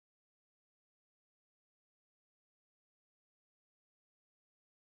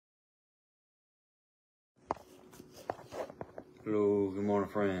Hello, good morning,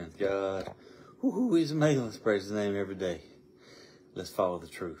 friends. God, He's amazing. Let's praise His name every day. Let's follow the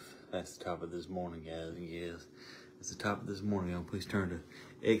truth. That's the top of this morning, guys and gals. That's the top of this morning. Y'all, please turn to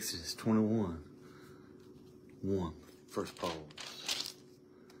Exodus 21:1. First pause.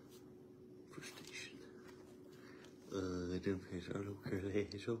 First station. They didn't finish our little curly hair.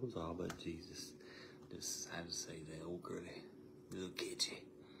 It was all about Jesus. Just had to say that, old curly. Little kitty.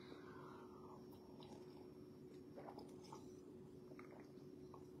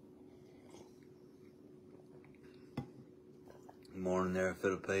 Good morning there,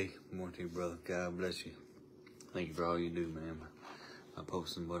 Philip. Good morning to you, brother. God bless you. Thank you for all you do, man. I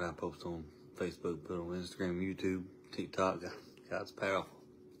posting what I post on Facebook, put on Instagram, YouTube, TikTok. God's powerful.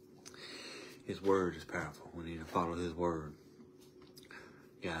 His word is powerful. We need to follow His word.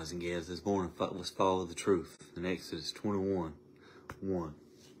 Guys and gals, this morning, let's follow the truth. In Exodus 21:1.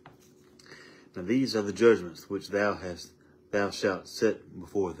 Now these are the judgments which thou shalt set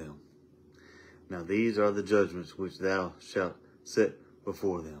before them. Now these are the judgments which thou shalt set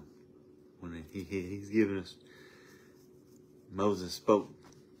before them. When he's given us,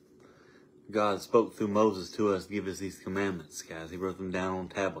 God spoke through Moses to us, give us these commandments, guys. He wrote them down on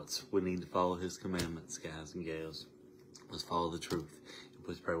tablets. We need to follow His commandments, guys and gals. Let's follow the truth. And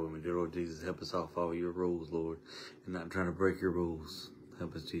please pray with me. Dear Lord Jesus, help us all follow your rules, Lord, and not trying to break your rules.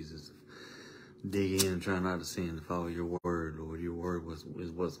 Help us, Jesus. Dig in and try not to sin, to follow your word, Lord. Your word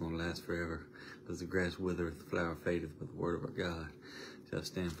is what's going to last forever. Because the grass withereth, the flower fadeth, but the word of our God shall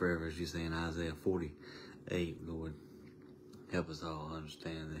stand forever, as you say in Isaiah 48, Lord. Help us all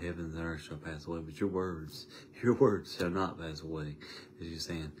understand that heavens and earth shall pass away, but your words shall not pass away. As you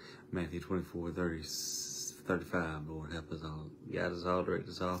say in Matthew 24:35, Lord, help us all. Guide us all, direct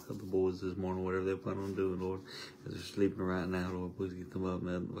us all. Help the boys this morning, whatever they plan on doing, Lord. As they're sleeping right now, Lord, please get them up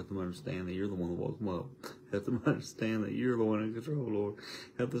and let them understand that you're the one that woke them up. Help them understand that you're the one in control, Lord.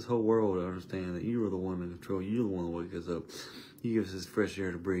 Help this whole world to understand that you are the one in control. You're the one that wakes us up. You give us this fresh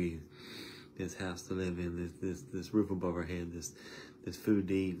air to breathe, this house to live in, this roof above our head, this food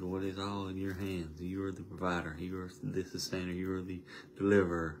to eat, Lord. It's all in your hands. You are the provider. You are the sustainer. You are the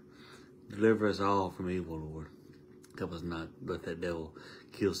deliverer. Deliver us all from evil, Lord. Help us not let that devil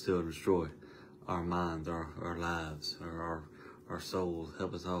kill, steal, and destroy our minds, our lives, or our souls.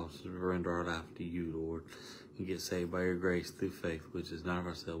 Help us all surrender our life to you, Lord, and get saved by your grace through faith, which is not of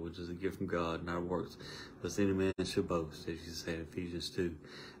ourselves, which is a gift from God, not of works, lest any man should boast, as you say in Ephesians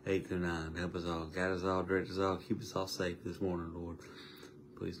 2:8-9. Help us all, guide us all, direct us all, keep us all safe this morning, Lord.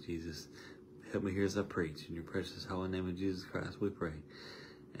 Please, Jesus, help me here as I preach. In your precious holy name of Jesus Christ, we pray.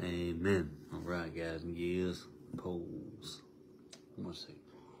 Amen. All right, guys and gals, polls. Let's see.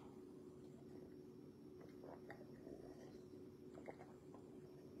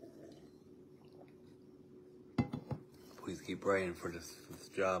 Please keep praying for this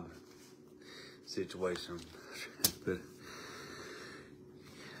job situation. But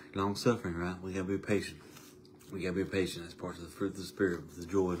long suffering, right? We gotta be patient. We gotta be patient. That's part of the fruit of the Spirit: the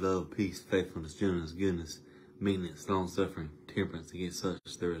joy, love, peace, faithfulness, gentleness, goodness, meekness, long suffering, temperance. Against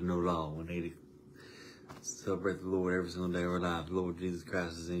such there is no law. We need to celebrate the Lord every single day of our lives. Lord Jesus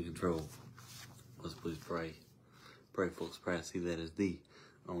Christ is in control. Let's please pray. Pray, folks. Pray I see that as the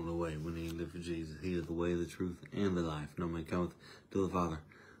only way. We need to live for Jesus. He is the way, the truth, and the life. No man cometh to the Father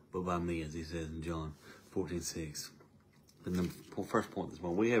but by me, as He says in John 14:6. The first point this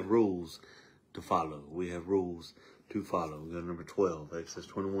morning: we have rules to follow. We have rules to follow. We go to number 12, Exodus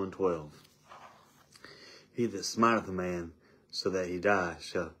 21:12. He that smiteth a man so that he die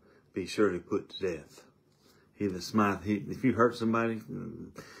shall be surely put to death. He that smiteth, if you hurt somebody,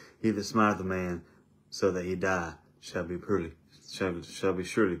 he that smiteth a man so that he die shall be surely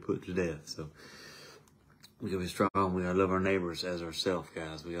put to death. So we gotta be strong. We gotta love our neighbors as ourselves,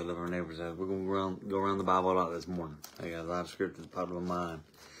 guys. We gotta love our neighbors as we're gonna go around the Bible a lot this morning. I got a lot of scriptures popped in my mind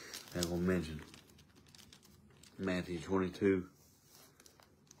that I'm gonna mention. Matthew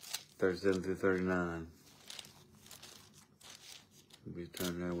 22:37-39. Be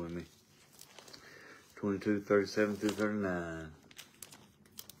turning there with me. 22:37-39.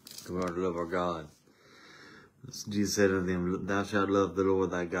 We are to love our God. Jesus said unto them, Thou shalt love the Lord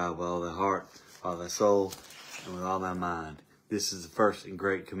thy God with all thy heart, all thy soul, and with all thy mind. This is the first and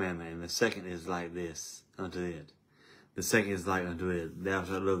great commandment, and the second is like this unto it. The second is like unto it, Thou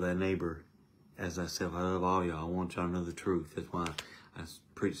shalt love thy neighbor as thyself. I love all y'all. I want y'all to know the truth. That's why I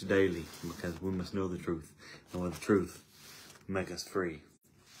preach daily, because we must know the truth. And with the truth, make us free.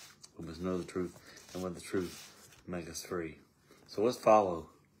 We must know the truth, and with the truth, make us free. So let's follow,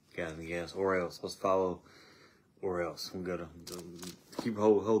 guys and gals, or else. Let's follow, or else. We're going to keep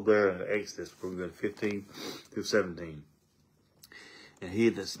hold there at Exodus. We're going to go to 15-17. And he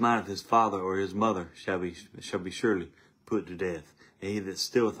that smiteth his father or his mother shall be surely put to death. And he that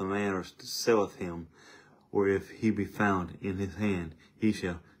stealeth a man or selleth him, or if he be found in his hand, he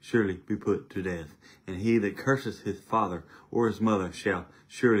shall surely be put to death. And he that curseth his father or his mother shall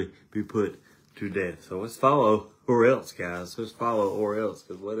surely be put to death. So let's follow or else, guys. Let's follow or else,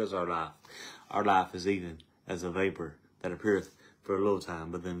 because what is our life? Our life is even as a vapor that appeareth for a little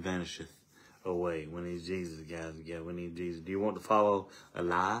time, but then vanisheth away. We need Jesus, guys. Yeah, we need Jesus. Do you want to follow a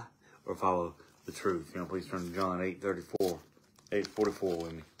lie or follow the truth? You know, please turn to John 8:44, 8:44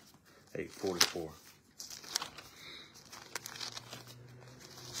 with me. 8:44.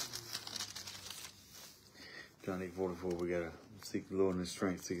 John 8:44. We gotta seek the Lord in His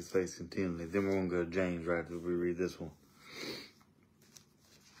strength, seek His face continually. Then we're gonna go to James right after we read this one.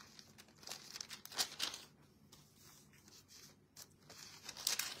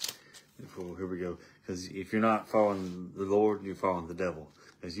 Here we go. Because if you're not following the Lord, you're following the devil.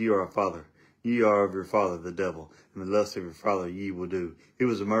 As ye are a father, ye are of your father the devil, and the lust of your father ye will do. He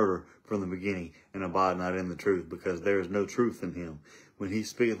was a murderer from the beginning, and abide not in the truth, because there is no truth in him. When he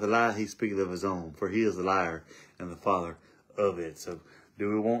speaketh a lie, he speaketh of his own, for he is a liar and the father of it. So, do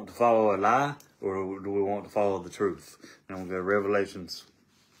we want to follow a lie, or do we want to follow the truth? Now we'll go to Revelations.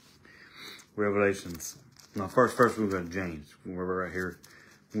 Now first we'll go to James. We're right here.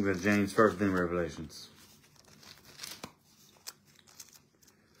 We'll go to James first, then Revelations.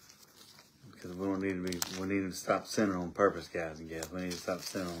 Because we need to stop sinning on purpose, guys and gals. We need to stop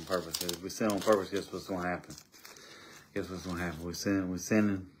sinning on purpose. If we sin on purpose, guess what's going to happen? We're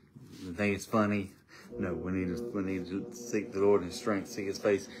sinning. We think it's funny. No, we need to seek the Lord in His strength, seek His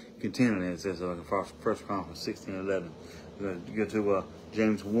face continually. It says like in 1 Chronicles 16:11. We're going to go to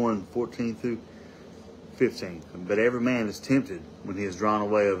James 1:14 through 15. But every man is tempted when he is drawn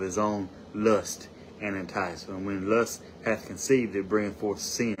away of his own lust and enticed. And when lust hath conceived, it bringeth forth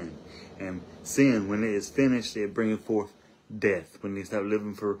sin. And sin, when it is finished, it bringeth forth death. We need to stop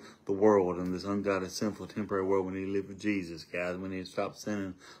living for the world and this ungodly, sinful, temporary world. We need to live for Jesus, guys. We need to stop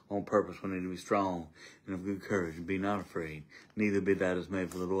sinning on purpose. We need to be strong and of good courage and be not afraid. Neither be thou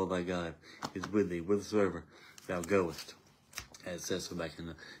dismayed, for the Lord thy God is with thee, whithersoever thou goest. As it says so back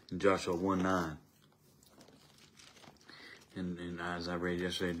in Joshua 1:9. And as I read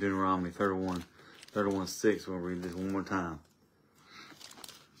yesterday, Deuteronomy 31:6. We'll read this one more time.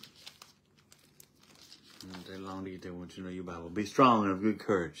 It won't take long to get there. I want you to know your Bible. Be strong and of good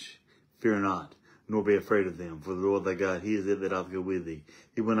courage. Fear not, nor be afraid of them. For the Lord thy God, He is it that doth go with thee.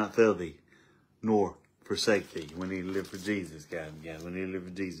 He will not fail thee, nor forsake thee. We need to live for Jesus, guys. We need to live for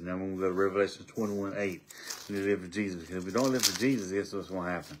Jesus. Now we're going to go to Revelation 21:8. We need to live for Jesus. Because if we don't live for Jesus, guess what's going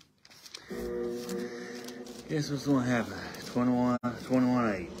to happen? Guess what's going to happen?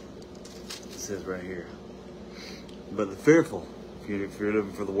 21:8. It says right here. But the fearful, if you're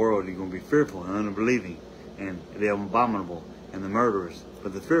living for the world, you're going to be fearful and unbelieving, and the abominable, and the murderers.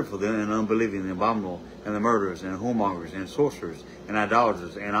 But the fearful and unbelieving, the abominable, and the murderers, and whoremongers, and sorcerers, and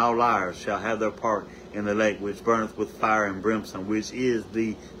idolaters, and all liars shall have their part in the lake which burneth with fire and brimstone, which is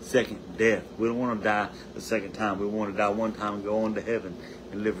the second death. We don't want to die the second time. We want to die one time and go on to heaven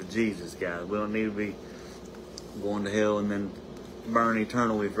and live for Jesus, guys. We don't need to be going to hell and then burn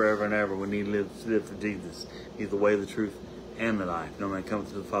eternally forever and ever. We need to live for Jesus. He's the way, the truth, and the life. No man cometh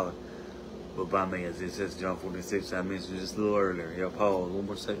to the Father but by me, as it says in John 14:6. I mentioned just a little earlier. Y'all pause one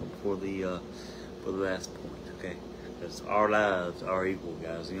more second before the last point, okay? Because our lives are equal,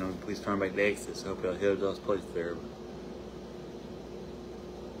 guys. You know, please turn back to Exodus. I hope y'all held y'all's place there.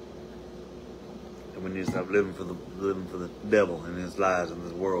 And we need to stop living for the devil and his lies in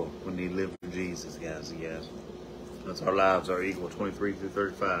this world. We need to live for Jesus, guys and gals. That's our lives are equal. 23 through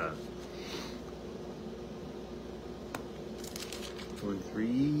 35.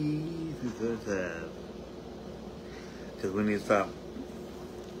 23 through 35. Because we need to stop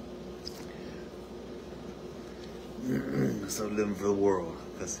living for the world.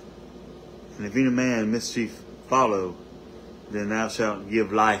 And if any man mischief follow, then thou shalt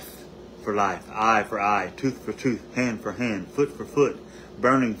give life for life, eye for eye, tooth for tooth, hand for hand, foot for foot,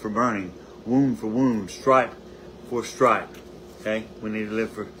 burning for burning, wound for wound, stripe for stripe. Okay? We need to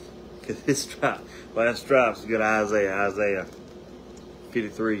live for his stripe. Last stripes, we got Isaiah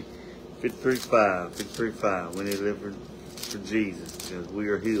 53:5. We need to live for Jesus, because we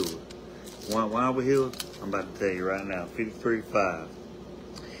are healed. Why are we healed? I'm about to tell you right now. 53:5.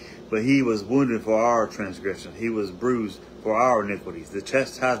 But He was wounded for our transgression. He was bruised for our iniquities. The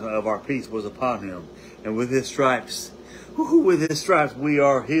chastisement of our peace was upon Him. And with His stripes, we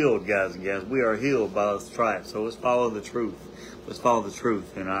are healed, guys and gals. We are healed by the stripes. So let's follow the truth. Let's follow the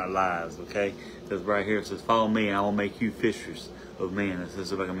truth in our lives, okay? Because right here it says, follow me and I will make you fishers of men. It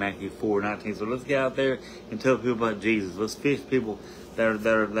says like in Matthew 4:19. So let's get out there and tell people about Jesus. Let's fish people that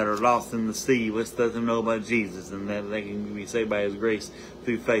are lost in the sea. Let's let them know about Jesus and that they can be saved by His grace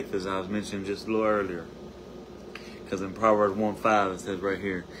through faith, as I was mentioning just a little earlier. Because in Proverbs 1:5 it says right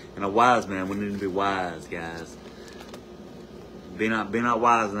here, and a wise man, we need to be wise, guys. Be not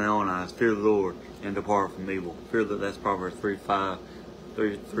wise in their own eyes. Fear the Lord and depart from evil. That's Proverbs 3:5.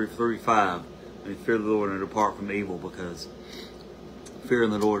 And fear the Lord and depart from evil, because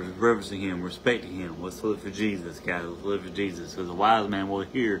fearing the Lord is reverencing Him, respecting Him. Let's live for Jesus, guys. Let's live for Jesus. Because a wise man will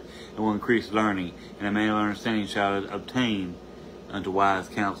hear and will increase learning, and a man of understanding shall obtain unto wise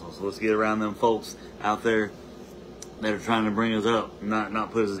counsel. So let's get around them folks out there that are trying to bring us up,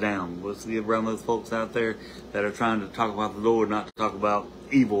 not put us down. Let's get around those folks out there that are trying to talk about the Lord, not to talk about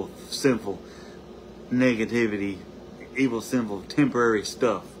evil, sinful, negativity, evil, sinful, temporary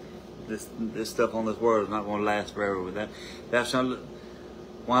stuff. This stuff on this world is not going to last forever. With that shall.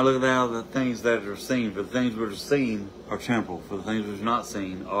 When I look at all the things that are seen, for the things which are seen are temporal, for the things which are not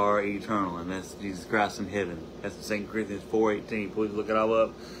seen are eternal, and that's Jesus Christ in heaven. That's in 2 Corinthians 4:18. Please look it all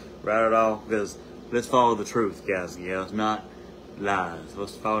up, write it all, because let's follow the truth, guys and gals, not lies.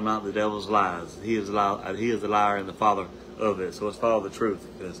 Let's follow not the devil's lies. He is a liar and the father of it. So let's follow the truth,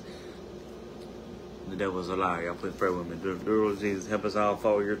 because the devil is a liar. Y'all please pray with me. Dear Lord Jesus, help us all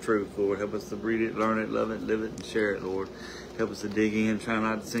follow your truth, Lord. Help us to read it, learn it, love it, live it, and share it, Lord. Help us to dig in, try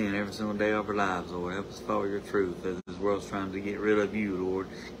not to sin every single day of our lives, Lord. Help us follow your truth as this world's trying to get rid of you, Lord.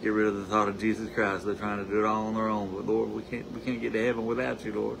 Get rid of the thought of Jesus Christ. They're trying to do it all on their own. But Lord, we can't get to heaven without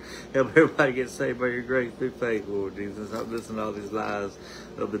you, Lord. Help everybody get saved by your grace through faith, Lord Jesus. Help listen to all these lies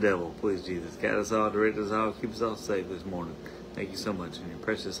of the devil. Please, Jesus. Guide us all, direct us all, keep us all safe this morning. Thank you so much. In your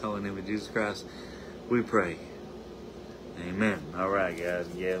precious holy name of Jesus Christ, we pray. Amen. All right, guys.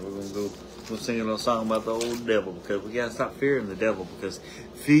 Yeah, we're going to go sing a little song about the old devil, because we got to stop fearing the devil, because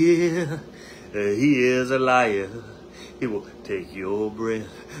fear, he is a liar. He will take your breath,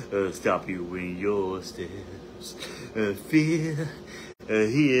 stop you in your steps. Fear,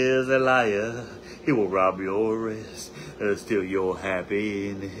 he is a liar. He will rob your rest, steal your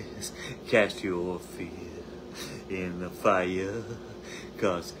happiness, cast your fear in the fire,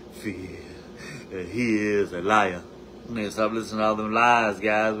 cause fear, he is a liar. We need to stop listening to all them lies,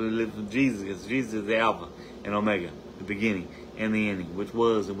 guys. We live for Jesus, because Jesus is the Alpha and Omega, the beginning and the ending, which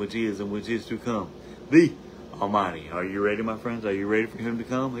was and which is to come, the Almighty. Are you ready, my friends? Are you ready for Him to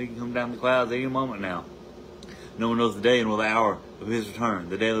come? He can come down the clouds any moment now. No one knows the day nor the hour of His return.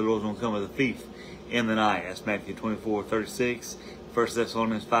 The day of the Lord is going to come as a thief in the night. That's Matthew 24:36. 1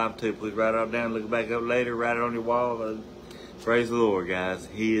 Thessalonians 5:2. Please write it all down. Look it back up later. Write it on your wall. Praise the Lord, guys.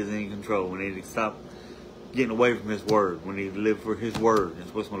 He is in control. We need to stop getting away from His word. We need to live for His word.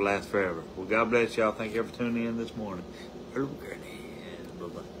 It's what's going to last forever. Well, God bless y'all. Thank you for tuning in this morning.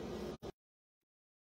 Bye-bye.